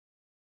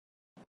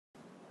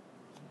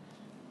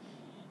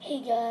Hey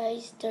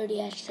guys, 30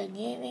 Hashtag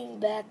Gaming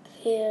back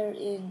here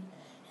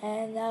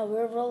and now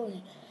we're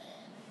rolling.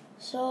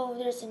 So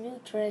there's a new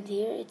trend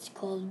here, it's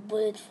called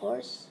Bullet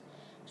Force.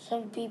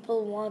 Some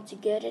people want to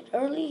get it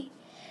early,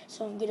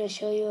 so I'm gonna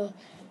show you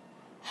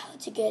how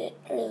to get it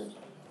early.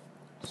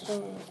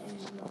 So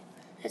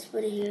let's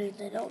put it here in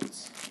the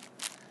notes.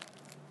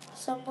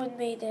 Someone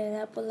made an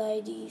Apple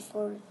ID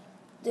for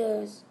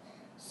the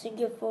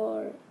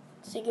Singapore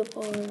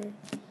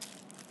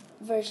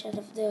version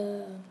of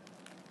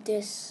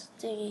this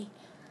thingy.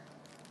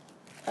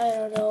 I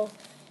don't know.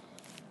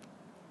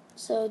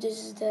 So this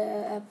is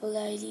the Apple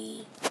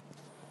ID.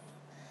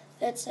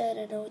 Let's add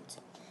a note.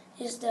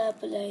 This is the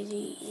Apple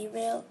ID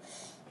email.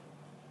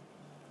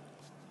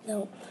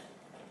 Nope.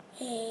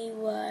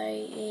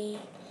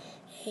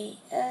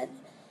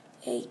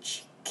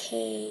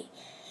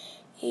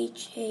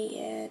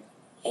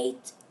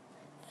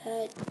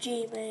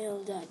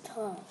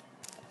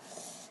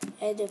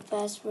 And the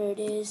password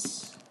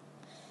is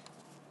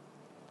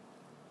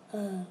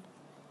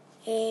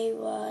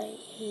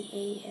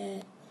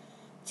AYAN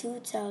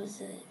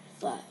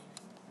 2005.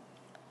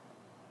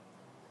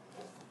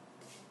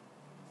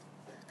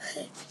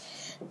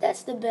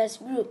 That's the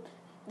best group.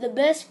 The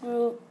best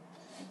group,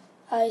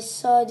 I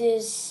saw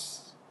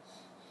this.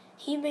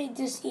 He made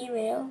this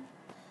email.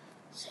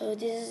 So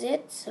this is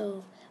it.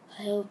 So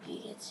I hope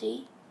you can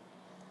see.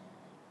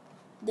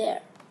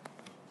 There.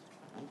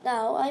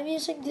 Now I'm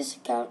using this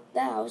account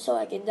now so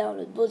I can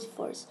download Bullet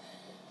Force.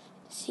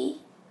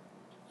 See?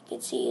 You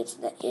can see it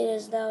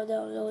is now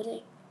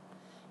downloading.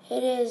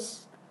 It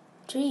is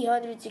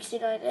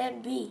 369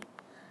 MB.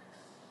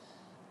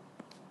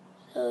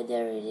 So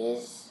there it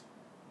is.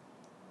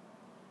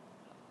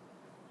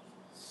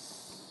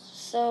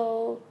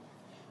 So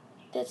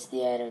that's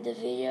the end of the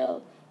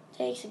video.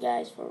 Thanks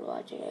guys for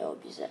watching. I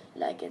hope you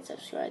like and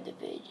subscribe to the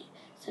page.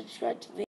 Subscribe to me.